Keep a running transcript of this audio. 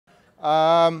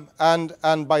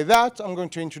And by that, I'm going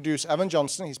to introduce Evan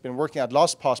Johnson. He's been working at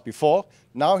LastPass before.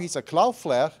 Now he's at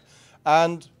Cloudflare.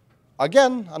 And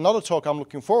again, another talk I'm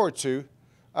looking forward to,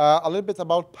 a little bit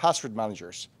about password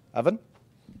managers. Evan?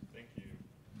 Thank you.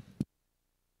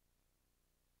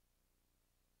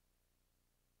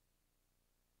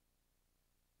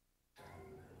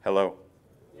 Hello.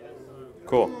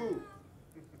 Cool.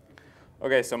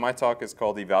 Okay, so my talk is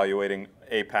called Evaluating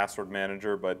a Password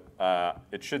Manager, but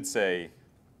it should say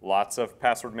lots of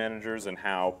password managers and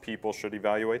how people should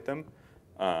evaluate them.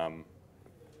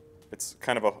 It's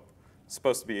kind of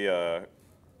supposed to be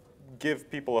give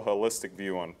people a holistic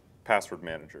view on password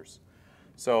managers.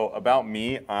 So about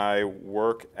me, I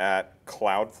work at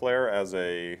Cloudflare as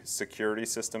a security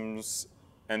systems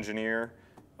engineer.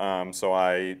 So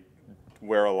I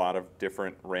wear a lot of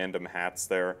different random hats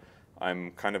there.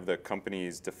 I'm kind of the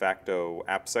company's de facto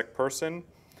AppSec person.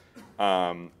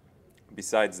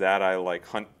 Besides that, I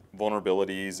hunt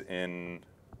vulnerabilities in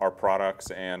our products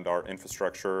and our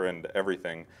infrastructure and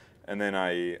everything. And then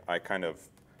I kind of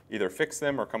either fix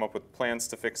them or come up with plans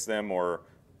to fix them or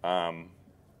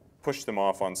push them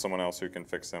off on someone else who can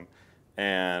fix them.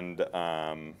 And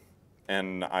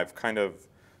I've kind of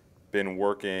been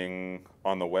working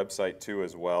on the website too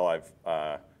as well.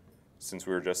 Since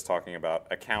we were just talking about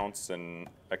accounts and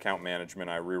account management,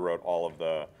 I rewrote all of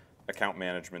the account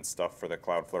management stuff for the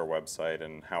Cloudflare website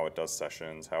and how it does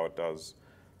sessions, how it does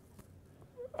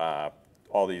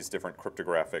all these different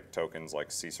cryptographic tokens like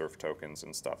CSRF tokens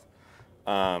and stuff.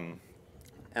 And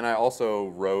I also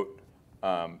wrote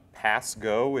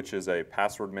PassGo, which is a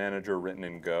password manager written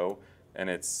in Go, and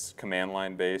it's command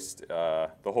line based.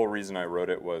 The whole reason I wrote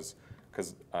it was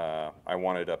because I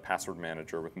wanted a password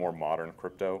manager with more modern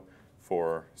crypto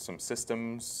for some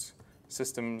systems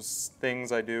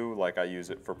things I do. Like I use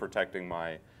it for protecting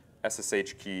my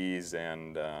SSH keys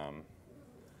and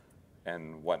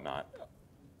whatnot.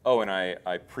 Oh, and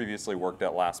I previously worked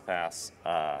at LastPass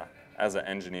as an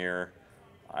engineer.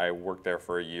 I worked there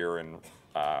for a year and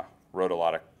wrote a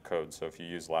lot of code. So if you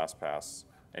use LastPass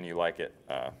and you like it,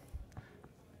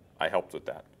 I helped with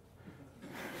that.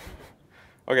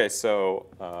 Okay, so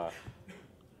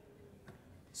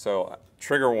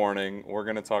trigger warning, we're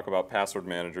going to talk about password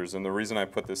managers. And the reason I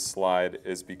put this slide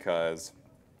is because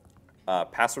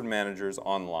password managers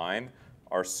online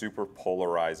are super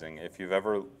polarizing. If you've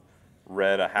ever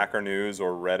read a Hacker News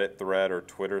or Reddit thread or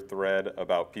Twitter thread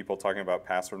about people talking about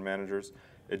password managers,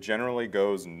 it generally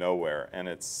goes nowhere. And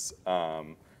it's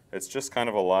just kind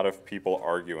of a lot of people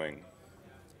arguing.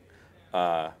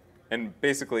 And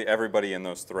basically everybody in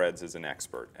those threads is an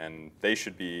expert, and they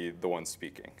should be the ones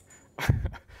speaking.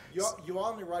 You're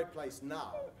on the right place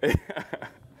now.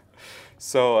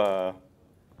 So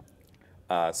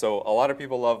a lot of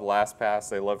people love LastPass.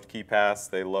 They loved KeePass.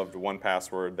 They loved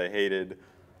 1Password.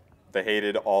 They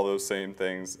hated all those same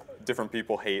things. Different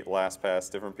people hate LastPass.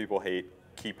 Different people hate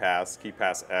KeePass,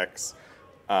 KeePassX.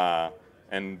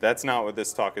 And that's not what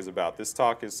this talk is about. This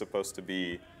talk is supposed to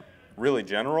be really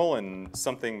general and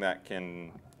something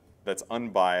that's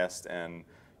unbiased, and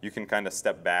you can kind of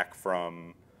step back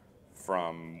from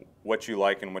what you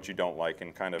like and what you don't like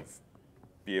and kind of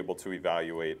be able to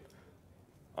evaluate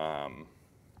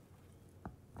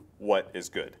what is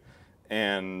good.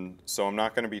 And so I'm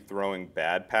not going to be throwing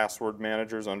bad password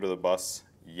managers under the bus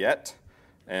yet,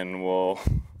 and we'll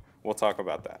talk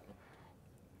about that.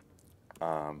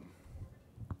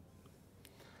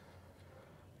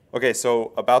 Okay,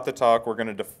 so about the talk, we're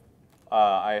going to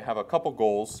I have a couple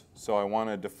goals. So I want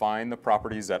to define the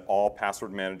properties that all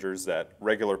password managers that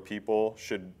regular people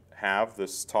should have.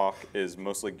 This talk is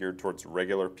mostly geared towards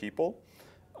regular people.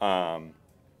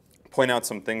 Point out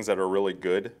some things that are really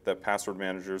good that password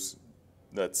managers,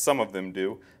 that some of them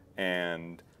do,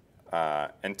 and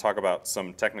talk about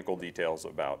some technical details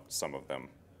about some of them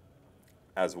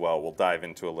as well. We'll dive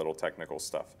into a little technical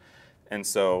stuff. And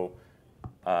so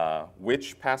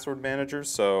which password managers?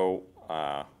 So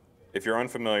if you're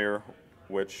unfamiliar,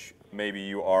 which maybe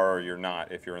you are or you're not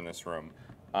if you're in this room,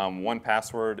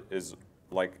 1Password is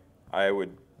like, I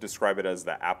would describe it as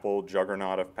the Apple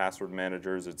juggernaut of password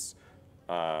managers.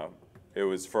 It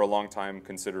was for a long time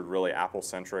considered really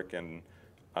Apple-centric, and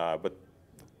but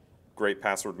great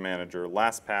password manager.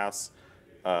 LastPass,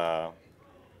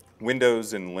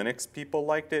 Windows and Linux people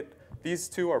liked it. These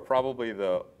two are probably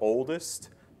the oldest.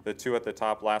 The two at the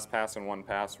top, LastPass and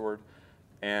 1Password.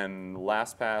 And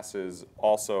LastPass is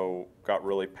also got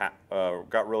really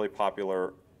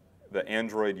popular. The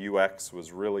Android UX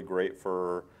was really great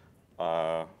for,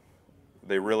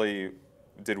 they really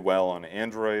did well on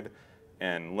Android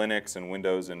and Linux and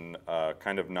Windows, and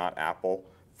kind of not Apple.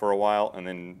 for a while, and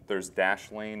then there's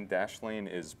Dashlane.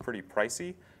 Dashlane is pretty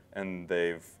pricey, and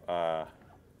they've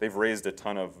raised a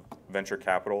ton of venture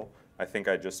capital. I think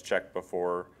I just checked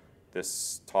before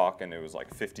this talk, and it was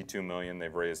like 52 million.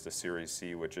 They've raised a Series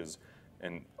C, which is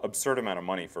an absurd amount of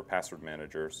money for password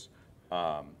managers.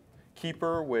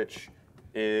 Keeper, which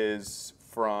is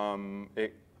from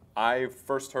it. I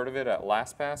first heard of it at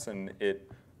LastPass, and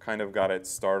it kind of got its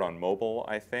start on mobile,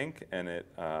 I think, and it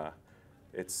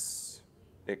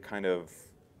kind of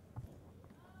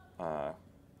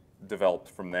developed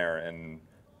from there, and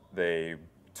they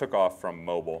took off from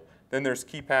mobile. Then there's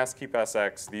KeePass,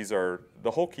 KeePassX. These are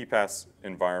the whole KeePass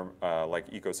environment, like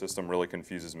ecosystem, really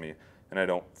confuses me, and I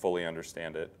don't fully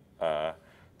understand it.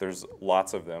 There's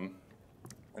lots of them.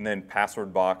 And then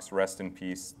PasswordBox, rest in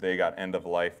peace. They got end of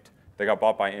life. They got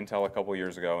bought by Intel a couple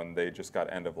years ago, and they just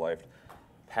got end of life.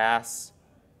 Pass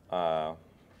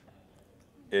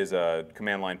is a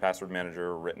command line password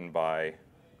manager written by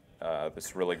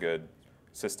this really good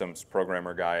systems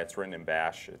programmer guy. It's written in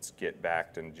Bash. It's Git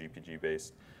backed and GPG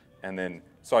based. And then,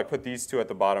 so I put these two at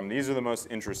the bottom. These are the most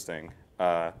interesting.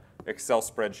 Excel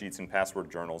spreadsheets and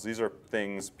password journals. These are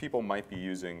things people might be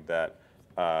using that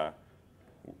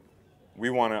we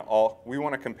want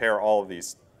to compare all of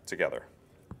these together.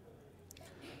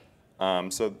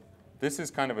 So this is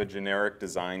kind of a generic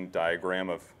design diagram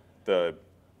of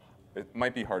it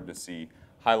might be hard to see,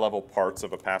 high-level parts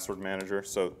of a password manager.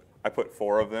 So I put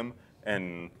 4 of them,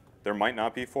 and there might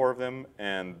not be 4 of them,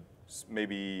 and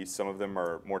maybe some of them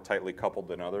are more tightly coupled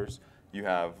than others. You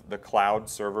have the cloud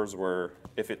servers where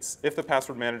if the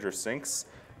password manager syncs,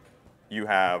 you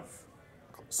have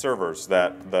servers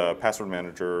that the password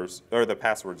managers or the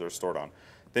passwords are stored on.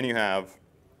 Then you have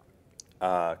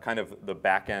kind of the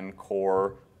back-end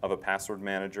core of a password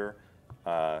manager.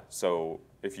 So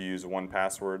if you use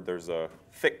 1Password, there's a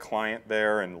thick client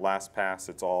there, and LastPass,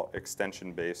 it's all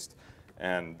extension-based.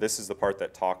 And this is the part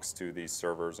that talks to these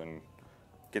servers and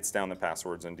gets down the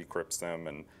passwords and decrypts them.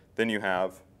 And then you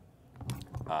have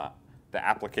the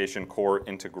application core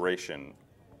integration.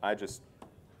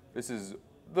 This is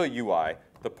the UI,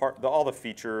 all the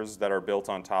features that are built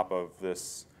on top of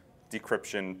this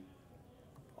decryption,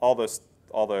 all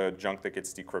the junk that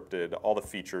gets decrypted, all the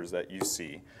features that you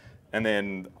see. And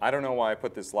then, I don't know why I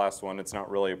put this last one. It's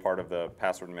not really a part of the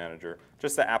password manager.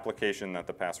 Just the application that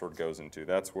the password goes into.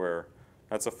 That's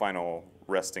a final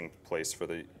resting place for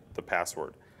the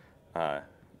password.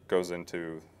 Goes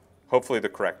into, hopefully, the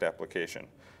correct application.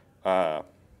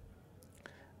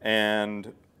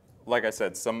 And like I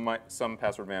said, some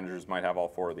password managers might have all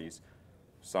 4 of these.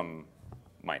 Some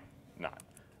might not.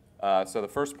 So the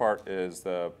first part is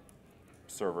the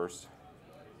servers.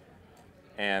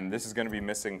 And this is going to be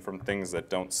missing from things that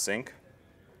don't sync.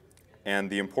 And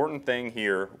the important thing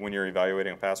here when you're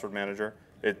evaluating a password manager,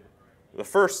 the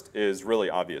first is really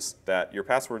obvious, that your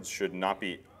passwords should not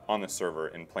be on the server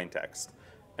in plain text.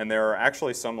 And there are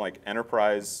actually some like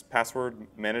enterprise password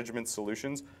management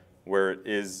solutions where it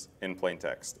is in plain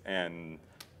text. And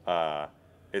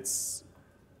it's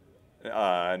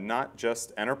not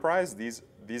just enterprise.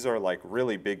 These are like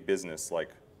really big business, like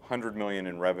 100 million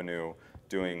in revenue,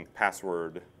 doing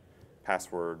password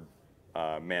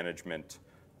management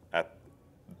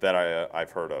that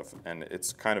I've heard of, and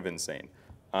it's kind of insane.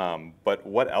 But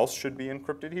what else should be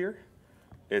encrypted here?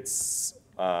 It's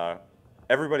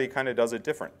everybody kind of does it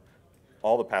different.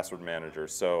 All the password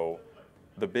managers. So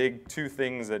the big 2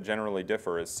 things that generally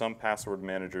differ is some password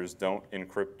managers don't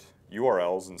encrypt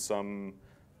URLs, and some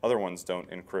other ones don't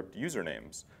encrypt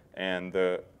usernames. And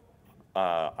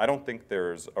I don't think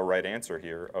there's a right answer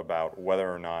here about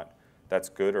whether or not that's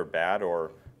good or bad,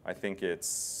 or I think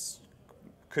there's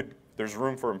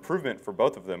room for improvement for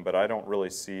both of them, but I don't really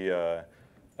see a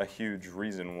huge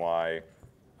reason why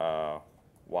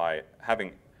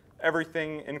having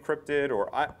everything encrypted,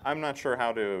 or I'm not sure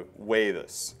how to weigh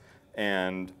this.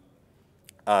 And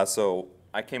so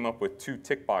I came up with 2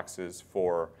 tick boxes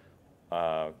for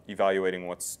evaluating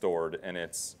what's stored, and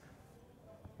it's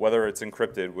whether it's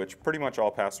encrypted, which pretty much all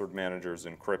password managers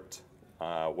encrypt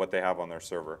what they have on their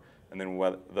server, and then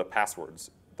the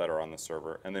passwords that are on the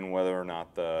server, and then whether or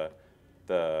not they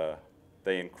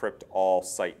encrypt all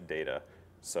site data.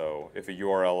 So if a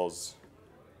URL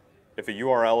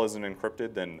isn't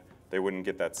encrypted, then they wouldn't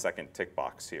get that second tick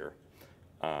box here.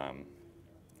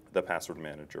 The password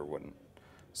manager wouldn't.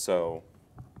 So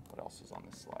what else is on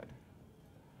this slide?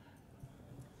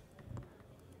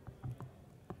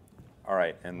 All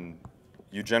right, and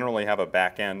you generally have a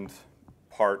back-end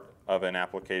part of an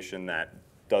application that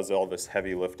does all this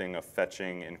heavy lifting of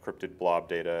fetching encrypted blob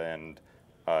data and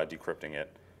decrypting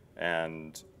it.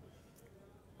 And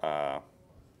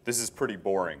this is pretty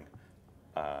boring.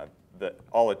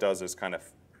 All it does is kind of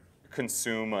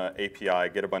consume an API,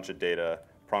 get a bunch of data,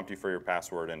 prompt you for your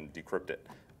password, and decrypt it.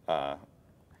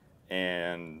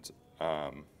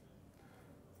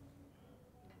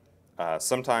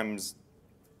 Sometimes,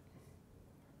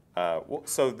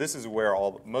 so this is where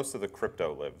most of the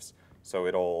crypto lives.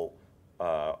 So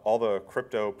all the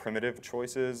crypto primitive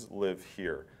choices live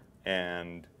here.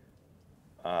 And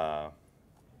I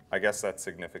guess that's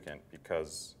significant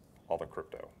because all the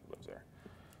crypto lives there.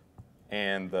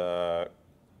 And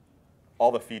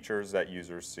all the features that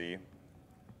users see,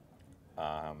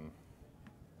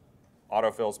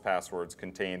 autofills passwords,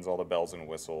 contains all the bells and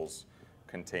whistles,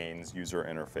 contains user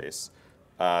interface.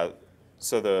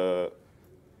 So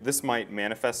this might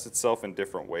manifest itself in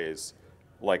different ways.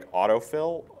 Like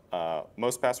autofill,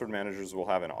 most password managers will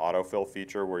have an autofill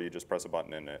feature where you just press a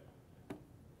button and it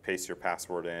pastes your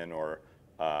password in, or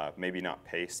maybe not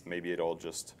paste, maybe it'll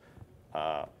just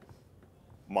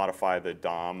modify the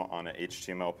DOM on an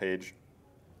HTML page.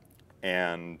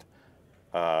 And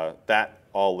that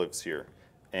all lives here.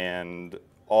 And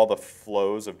all the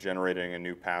flows of generating a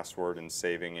new password and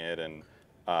saving it and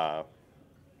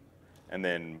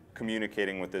then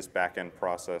communicating with this backend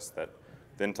process that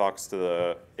then talks to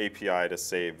the API to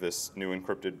save this new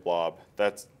encrypted blob.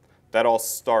 That all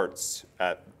starts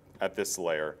at this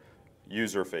layer,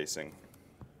 user-facing.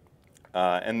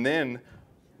 And then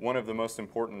one of the most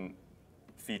important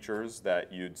features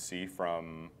that you'd see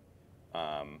from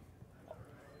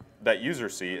that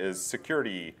users see is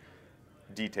security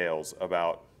details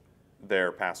about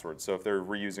their passwords. So if they're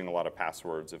reusing a lot of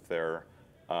passwords, if their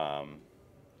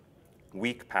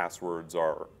weak passwords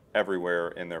are everywhere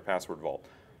in their password vault,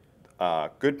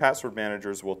 good password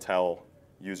managers will tell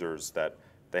users that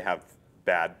they have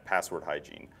bad password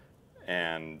hygiene,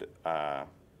 and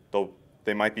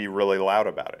they might be really loud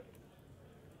about it.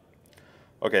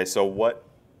 Okay, so what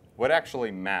actually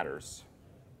matters?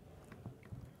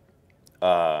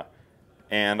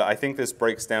 And I think this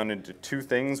breaks down into two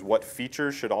things: what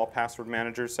features should all password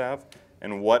managers have,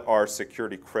 and what are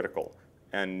security critical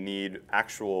and need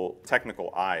actual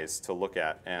technical eyes to look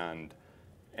at and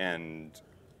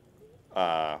kind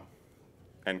of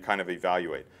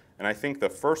evaluate. And I think the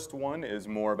first one is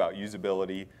more about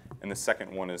usability, and the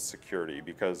second one is security,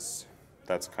 because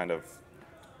that's kind of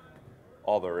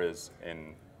all there is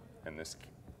in this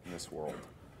world.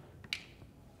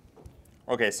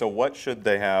 Okay, so what should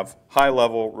they have? High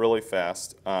level, really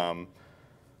fast.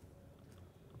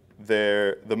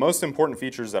 The most important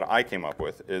features that I came up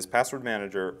with is password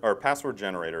manager or password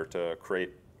generator to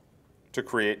create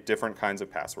different kinds of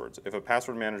passwords. If a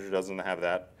password manager doesn't have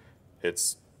that,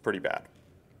 it's pretty bad.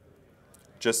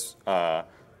 Just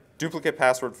duplicate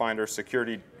password finder,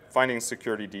 finding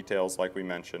security details like we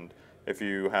mentioned. If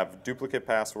you have duplicate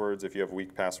passwords, if you have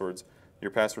weak passwords,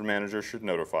 your password manager should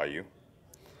notify you.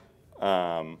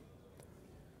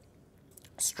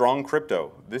 Strong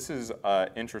crypto. This is an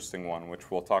interesting one, which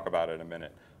we'll talk about in a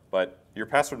minute. But your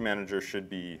password manager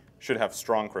should have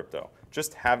strong crypto.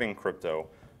 Just having crypto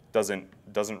doesn't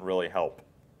really help.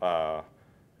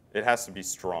 It has to be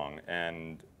strong,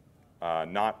 and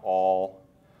not all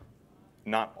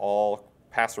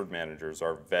password managers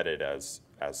are vetted as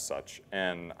such.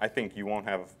 And I think you won't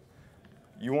have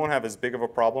as big of a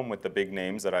problem with the big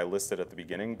names that I listed at the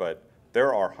beginning, but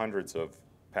there are hundreds of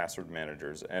password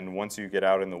managers, and once you get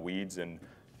out in the weeds and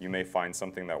you may find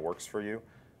something that works for you,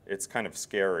 it's kind of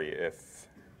scary if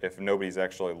nobody's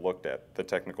actually looked at the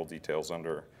technical details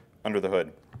under the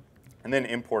hood. And then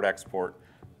import export,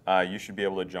 you should be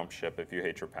able to jump ship if you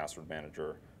hate your password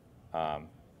manager.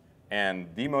 And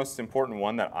the most important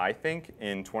one that I think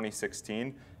in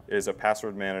 2016 is a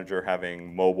password manager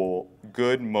having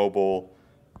good mobile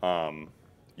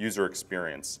user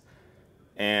experience.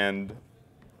 And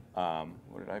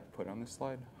what did I put on this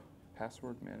slide?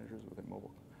 Password managers with a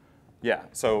mobile. Yeah,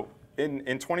 so in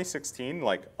 2016,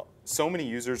 like, so many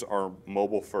users are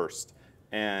mobile first,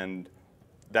 and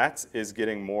that is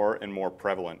getting more and more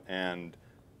prevalent. And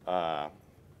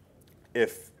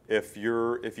if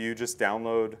you just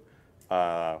download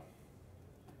KeePass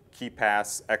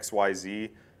XYZ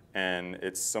and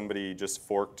it's somebody just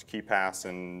forked KeePass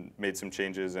and made some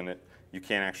changes, and you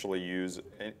can't actually use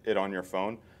it on your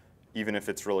phone, even if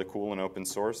it's really cool and open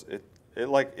source, it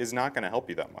is not going to help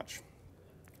you that much.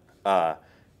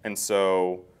 And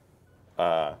so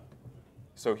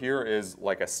here is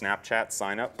like a Snapchat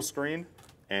sign-up screen,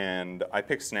 and I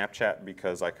picked Snapchat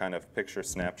because I kind of picture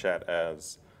Snapchat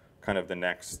as kind of the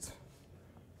next,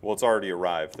 well, it's already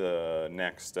arrived, the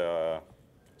next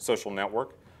social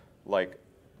network.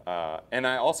 And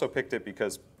I also picked it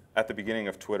because at the beginning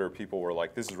of Twitter, people were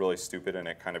like, this is really stupid, and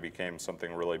it kind of became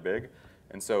something really big.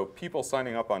 And so people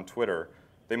signing up on Twitter,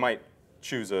 they might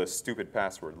choose a stupid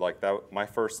password. Like that, my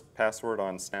first password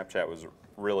on Snapchat was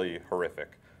really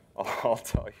horrific, I'll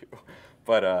tell you.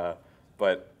 But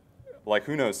like,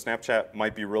 who knows, Snapchat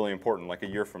might be really important like a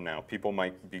year from now. People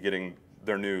might be getting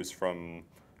their news from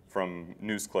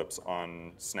news clips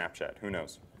on Snapchat, who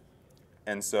knows?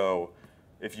 And so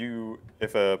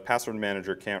if a password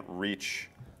manager can't reach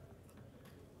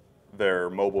their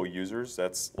mobile users,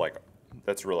 that's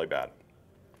really bad.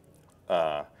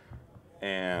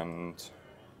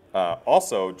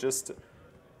 Also, just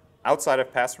outside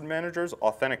of password managers,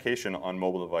 authentication on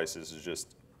mobile devices is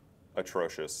just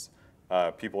atrocious.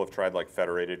 People have tried like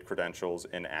federated credentials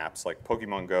in apps, like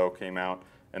Pokemon Go came out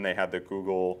and they had the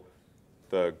Google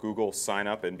sign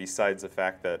up, and besides the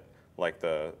fact that like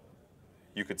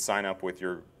you could sign up with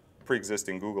your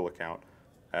pre-existing Google account,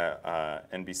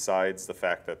 and besides the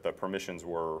fact that the permissions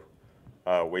were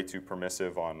way too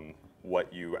permissive on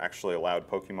what you actually allowed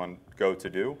Pokemon Go to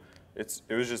do, it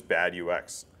was just bad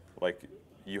UX. Like,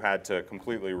 you had to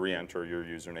completely re-enter your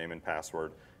username and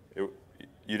password. You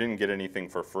didn't get anything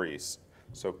for free.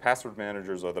 So password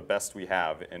managers are the best we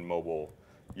have in mobile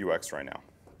UX right now.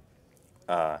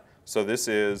 So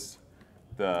this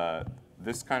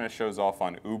kind of shows off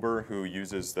on Uber, who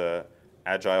uses the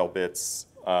Agile Bits.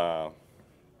 The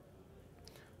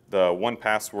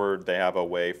 1Password, they have a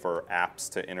way for apps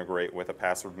to integrate with a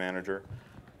password manager.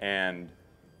 And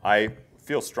I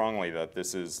feel strongly that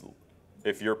this is,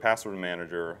 if your password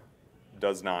manager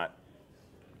does not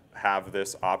have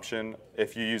this option,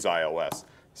 if you use iOS.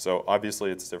 So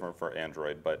obviously it's different for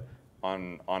Android, but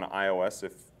on iOS,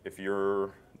 if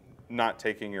you're not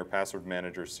taking your password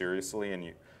manager seriously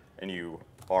and you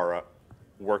are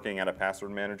working at a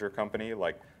password manager company,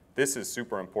 like, this is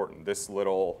super important. This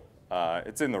little,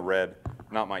 it's in the red,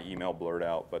 not my email blurred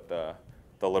out, but the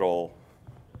little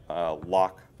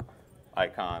lock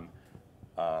icon,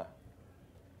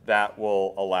 that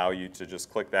will allow you to just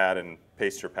click that and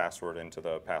paste your password into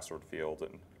the password field,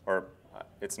 or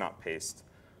it's not paste.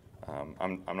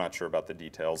 I'm not sure about the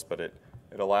details, but it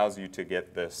allows you to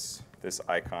get this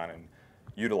icon and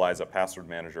utilize a password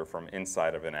manager from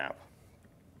inside of an app.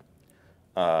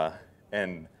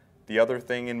 And the other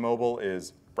thing in mobile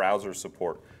is browser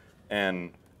support.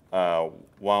 And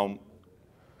while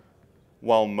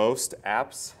most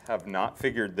apps have not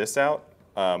figured this out,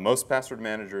 most password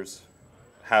managers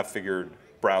have figured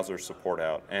browser support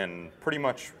out, and pretty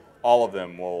much all of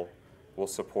them will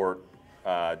support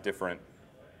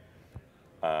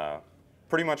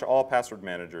pretty much all password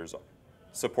managers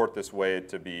support this way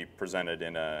to be presented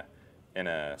in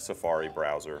a Safari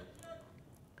browser,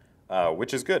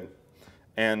 which is good.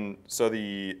 And so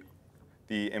the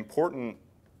important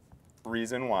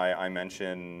reason why I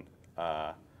mention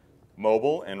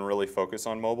mobile and really focus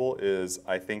on mobile is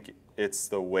I think it's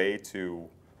the way to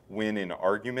win an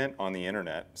argument on the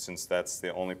internet, since that's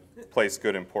the only place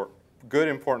good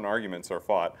important arguments are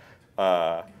fought,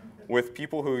 with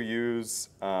people who use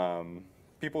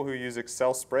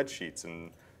Excel spreadsheets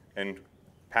and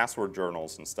password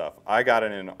journals and stuff. I got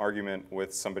in an argument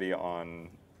with somebody on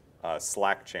a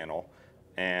Slack channel,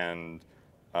 and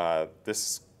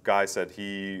this guy said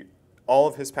all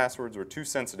of his passwords were too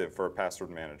sensitive for a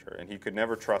password manager, and he could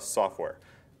never trust software.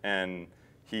 And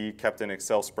he kept an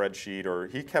Excel spreadsheet, or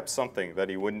he kept something that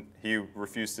he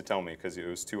refused to tell me because it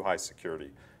was too high security.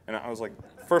 And I was like,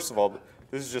 first of all,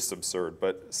 this is just absurd.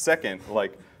 But second,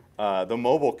 like, the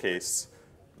mobile case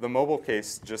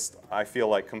just, I feel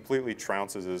like, completely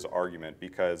trounces his argument,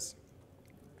 because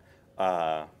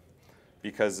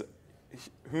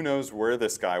who knows where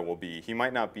this guy will be. He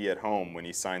might not be at home when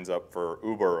he signs up for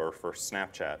Uber or for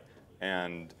Snapchat.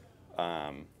 And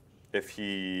if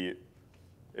he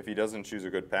doesn't choose a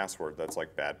good password, that's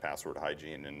like bad password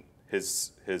hygiene, and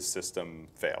his system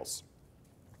fails.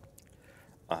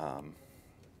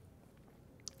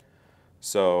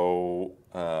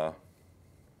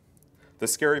 The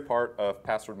scary part of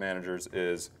password managers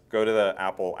is go to the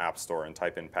Apple App Store and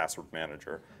type in password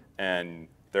manager, and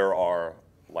there are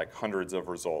like hundreds of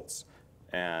results,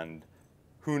 and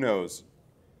who knows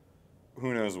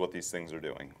what these things are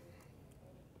doing.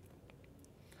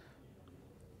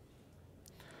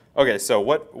 Okay, so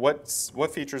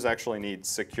what features actually need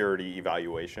security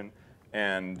evaluation?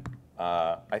 And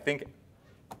I think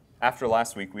after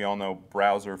last week, we all know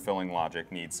browser filling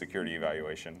logic needs security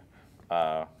evaluation.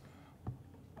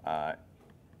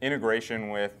 Integration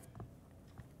with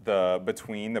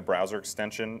between the browser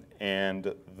extension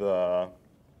and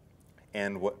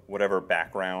whatever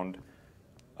background.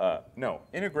 No,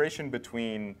 integration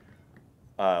between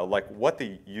like what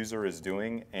the user is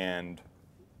doing and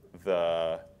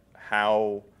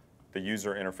how the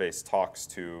user interface talks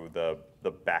to the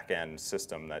back-end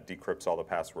system that decrypts all the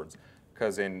passwords.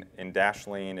 Because in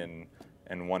Dashlane and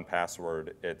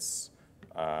 1Password, it's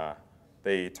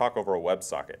they talk over a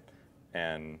WebSocket,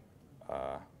 and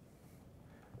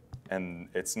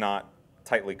it's not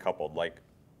tightly coupled. Like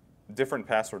different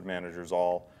password managers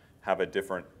all have a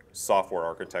different software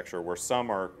architecture, where some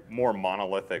are more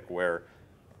monolithic, where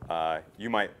it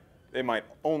might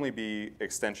only be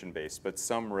extension based, but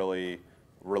some really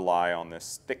rely on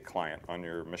this thick client on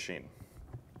your machine.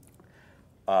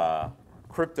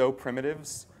 Crypto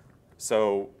primitives.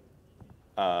 So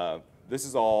this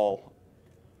is all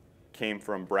came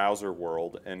from browser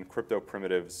world, and crypto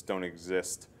primitives don't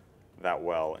exist that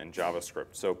well in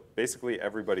JavaScript. So basically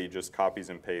everybody just copies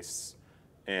and pastes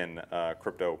in their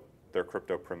crypto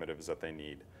primitives that they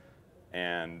need.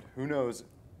 And who knows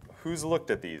who's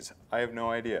looked at these? I have no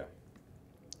idea.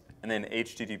 And then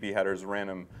HTTP headers,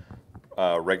 random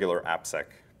regular AppSec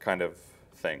kind of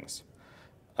things.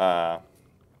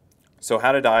 So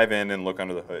how to dive in and look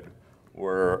under the hood.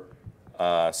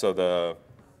 So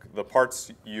the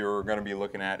parts you're going to be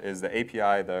looking at is the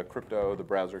API, the crypto, the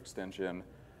browser extension.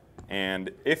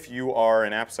 And if you are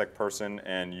an AppSec person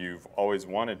and you've always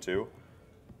wanted to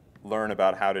learn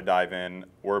about how to dive in,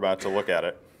 we're about to look at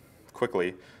it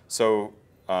quickly. So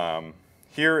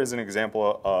here is an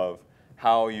example of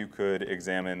how you could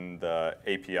examine the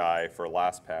API for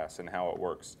LastPass and how it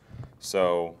works.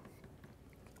 So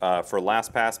for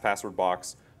LastPass, Password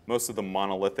Box, most of the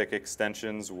monolithic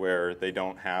extensions where they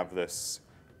don't have this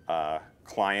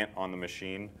client on the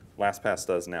machine, LastPass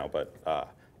does now, but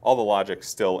all the logic's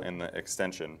still in the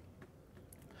extension.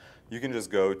 You can just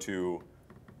go to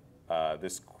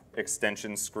this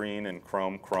extension screen in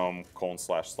Chrome,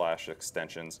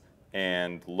 Chrome://extensions,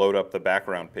 and load up the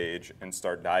background page and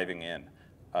start diving in.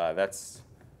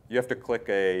 You have to click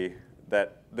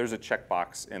there's a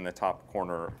checkbox in the top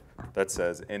corner that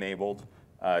says enabled.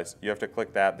 You have to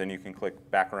click that, then you can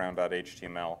click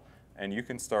background.html, and you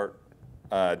can start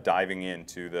diving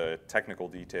into the technical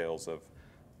details of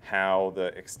how the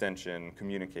extension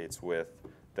communicates with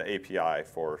the API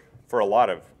for a lot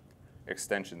of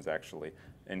extensions, actually.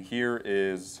 And here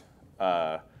is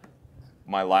my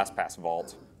LastPass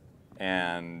vault,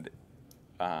 and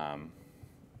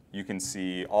you can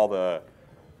see all the,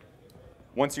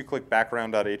 once you click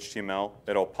background.html,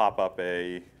 it'll pop up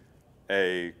a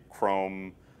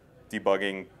Chrome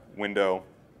debugging window,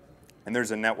 and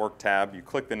there's a network tab. You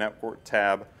click the network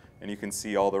tab, and you can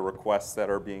see all the requests that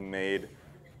are being made,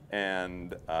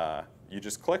 and you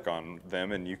just click on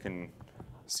them, and you can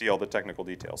see all the technical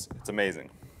details. It's amazing.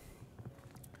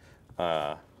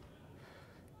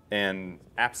 And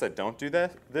apps that don't do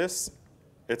this,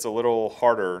 it's a little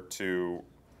harder to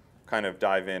kind of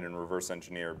dive in and reverse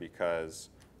engineer, because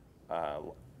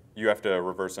you have to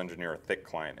reverse engineer a thick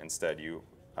client instead.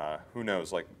 Who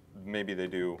knows, like maybe they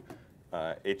do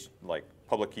like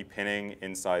public key pinning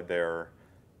inside their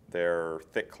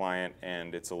thick client,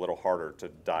 and it's a little harder to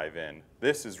dive in.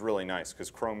 This is really nice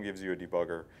because Chrome gives you a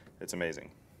debugger. It's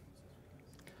amazing.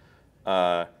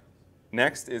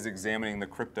 Next is examining the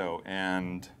crypto,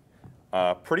 and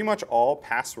pretty much all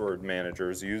password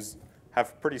managers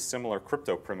have pretty similar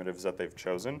crypto primitives that they've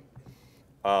chosen.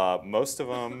 Most of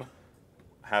them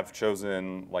have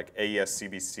chosen like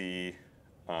AES-CBC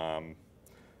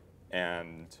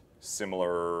and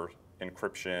similar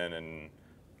encryption and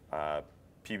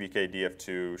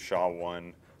PBK-DF2,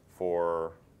 SHA-1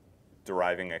 for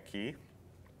deriving a key.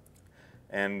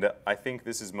 And I think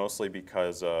this is mostly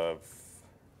because of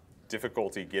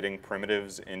difficulty getting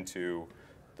primitives into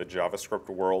the JavaScript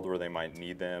world where they might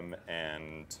need them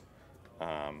and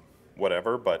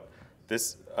whatever. But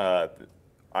this,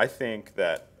 I think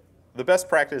that the best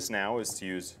practice now is to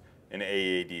use an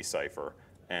AAD cipher.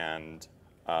 And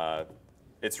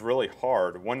it's really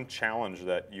hard. One challenge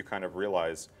that you kind of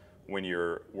realize when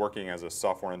you're working as a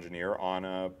software engineer on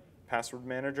a password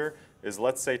manager is,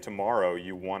 let's say tomorrow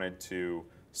you wanted to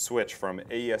switch from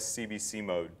AES-CBC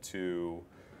mode to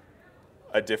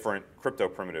a different crypto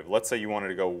primitive. Let's say you wanted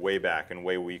to go way back and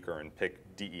way weaker and pick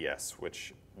DES,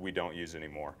 which we don't use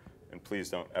anymore, and please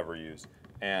don't ever use.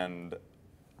 And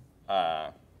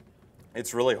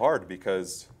it's really hard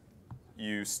because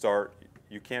you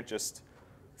can't just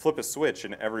flip a switch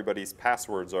and everybody's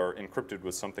passwords are encrypted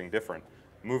with something different.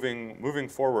 Moving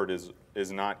forward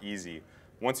is not easy.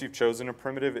 Once you've chosen a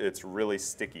primitive, it's really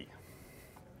sticky.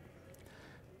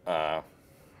 Why?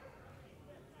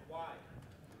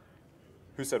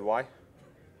 Who said why?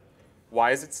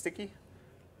 Why is it sticky?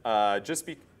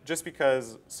 just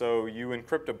because, so you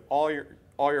encrypt all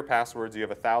your passwords. You have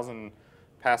 1,000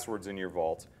 passwords in your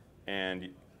vault, and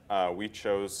we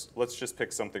chose, let's just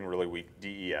pick something really weak,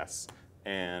 DES,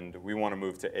 and we want to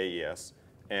move to AES.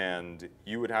 And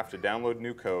you would have to download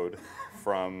new code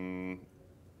from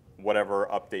whatever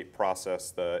update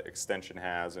process the extension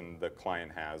has and the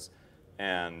client has,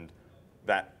 and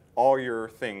that all your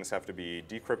things have to be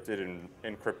decrypted and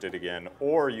encrypted again,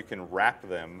 or you can wrap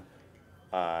them,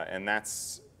 and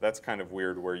that's kind of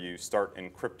weird, where you start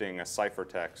encrypting a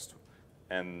ciphertext,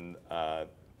 and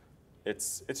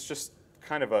it's just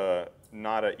kind of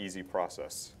not an easy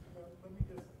process. Let me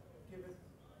just give an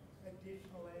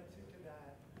additional answer to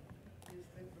that, is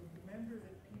that remember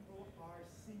that people are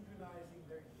synchronizing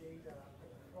their data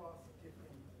across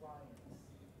different clients.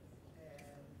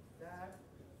 And that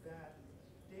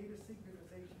data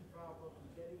synchronization problem,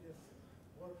 getting this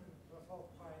working across all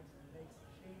clients, makes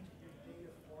changing your data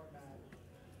format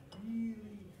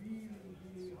really, really,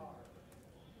 really hard.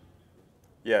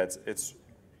 Yeah,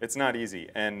 it's not easy.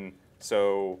 And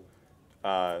so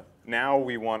now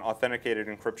we want authenticated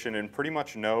encryption, and pretty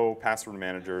much no password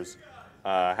managers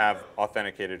have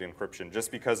authenticated encryption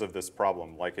just because of this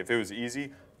problem. Like, if it was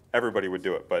easy, everybody would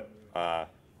do it, but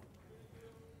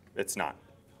it's not.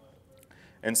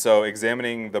 And so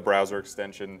examining the browser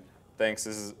extension, thanks,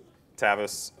 this is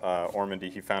Tavis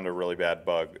Ormandy. He found a really bad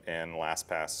bug in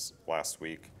LastPass last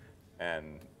week,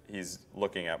 and he's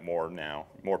looking at more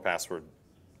password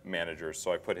managers,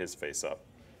 so I put his face up.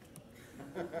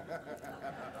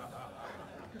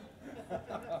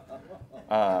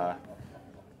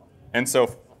 And so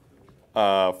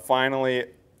finally,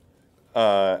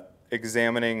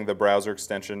 examining the browser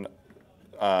extension.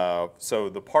 So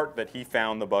the part that he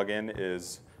found the bug in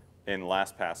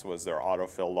LastPass was their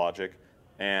autofill logic.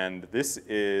 And this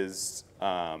is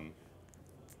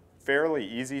fairly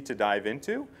easy to dive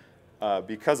into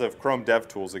because of Chrome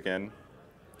DevTools again.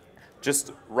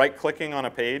 Just right-clicking on a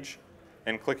page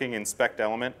and clicking Inspect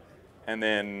Element, and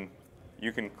then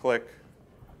you can click,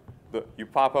 you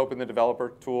pop open the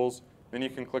developer tools, then you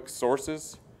can click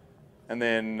Sources, and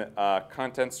then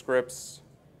Content Scripts,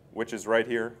 which is right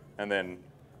here, and then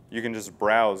you can just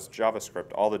browse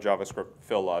JavaScript, all the JavaScript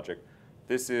fill logic.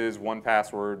 This is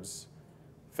 1Password's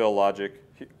fill logic,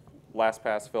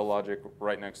 LastPass fill logic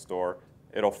right next door.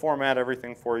 It'll format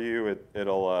everything for you.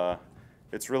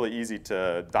 It's really easy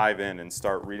to dive in and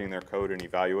start reading their code and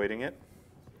evaluating it.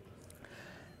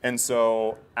 And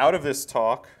so out of this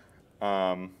talk,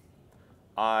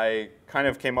 I kind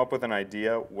of came up with an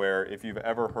idea where, if you've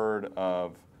ever heard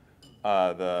of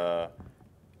the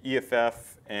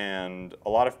EFF, and a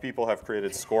lot of people have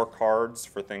created scorecards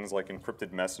for things like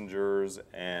encrypted messengers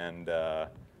and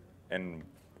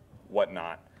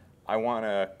whatnot. I want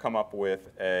to come up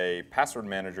with a password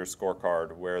manager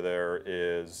scorecard where there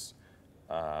is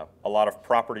a lot of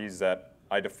properties that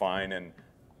I define, and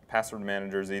password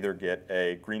managers either get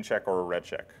a green check or a red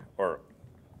check, or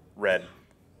red.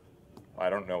 I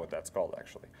don't know what that's called,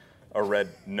 actually. A red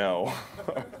no.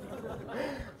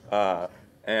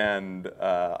 And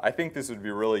I think this would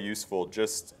be really useful,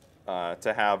 just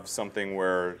to have something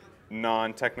where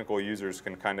non-technical users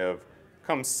can kind of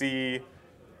come see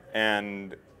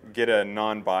and get a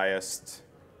non-biased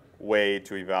way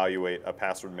to evaluate a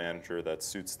password manager that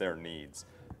suits their needs.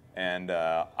 And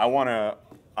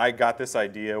I got this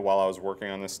idea while I was working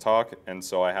on this talk, and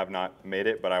so I have not made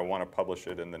it, but I want to publish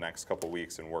it in the next couple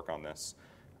weeks and work on this.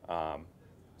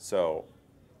 So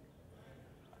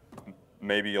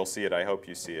maybe you'll see it. I hope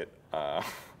you see it.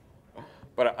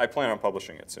 But I plan on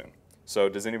publishing it soon. So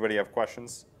does anybody have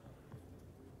questions?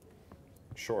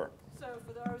 Sure. So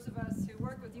for those of us who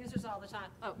work with users all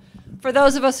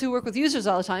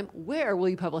the time, where will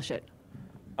you publish it?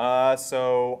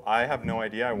 So I have no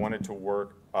idea. I wanted to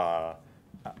work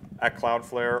at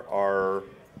Cloudflare. Our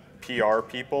PR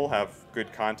people have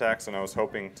good contacts, and I was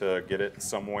hoping to get it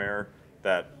somewhere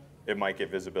that it might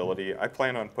get visibility. I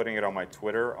plan on putting it on my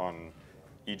Twitter on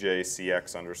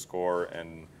EJCX_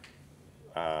 and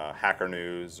Hacker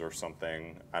News or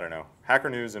something. I don't know. Hacker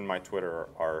News and my Twitter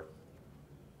are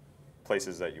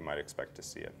places that you might expect to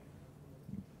see it.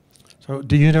 So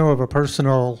do you know of a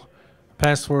personal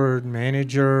password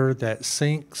manager that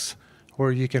syncs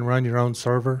where you can run your own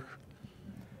server?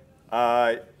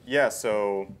 Yeah,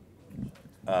 so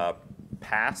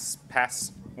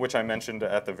Pass, which I mentioned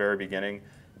at the very beginning,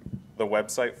 the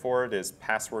website for it is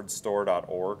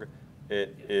passwordstore.org.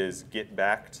 It is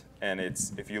Git-backed, and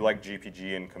if you like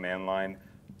GPG and command line,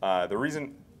 the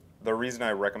reason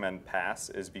I recommend Pass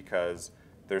is because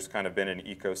there's kind of been an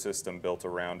ecosystem built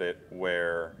around it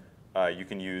where you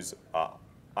can use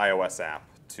iOS app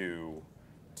to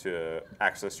to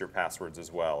access your passwords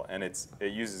as well. And it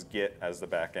uses Git as the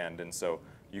back end, and so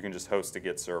you can just host a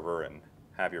Git server and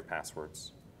have your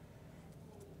passwords.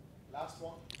 Last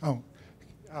one. Oh,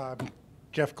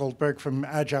 Jeff Goldberg from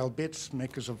Agile Bits,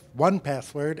 makers of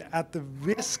 1Password. At the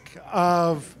risk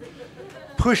of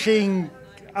pushing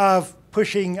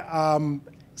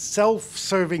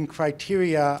self-serving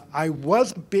criteria, I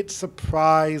was a bit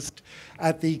surprised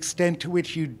at the extent to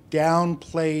which you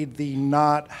downplayed the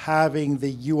not having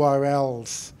the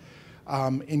URLs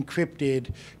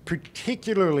encrypted,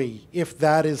 particularly if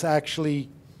that is actually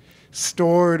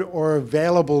stored or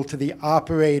available to the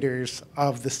operators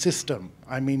of the system.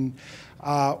 I mean,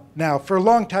 now for a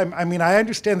long time, I mean, I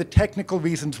understand the technical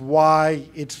reasons why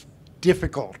it's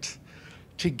difficult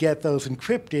to get those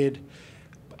encrypted.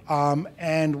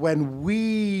 And when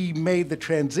we made the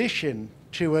transition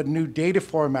to a new data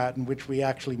format in which we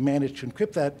actually managed to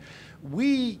encrypt that,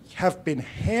 we have been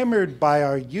hammered by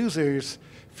our users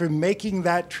for making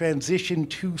that transition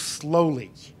too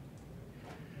slowly.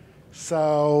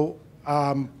 So,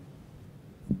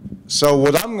 So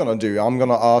what I'm going to do, I'm going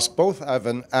to ask both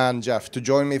Evan and Jeff to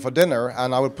join me for dinner,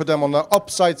 and I will put them on the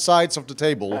opposite sides of the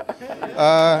table. No.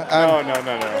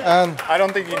 I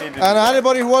don't think you need to do And that.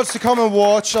 anybody who wants to come and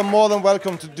watch are more than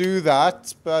welcome to do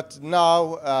that. But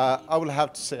now I will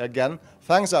have to say again,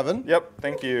 thanks, Evan. Yep,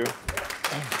 thank you.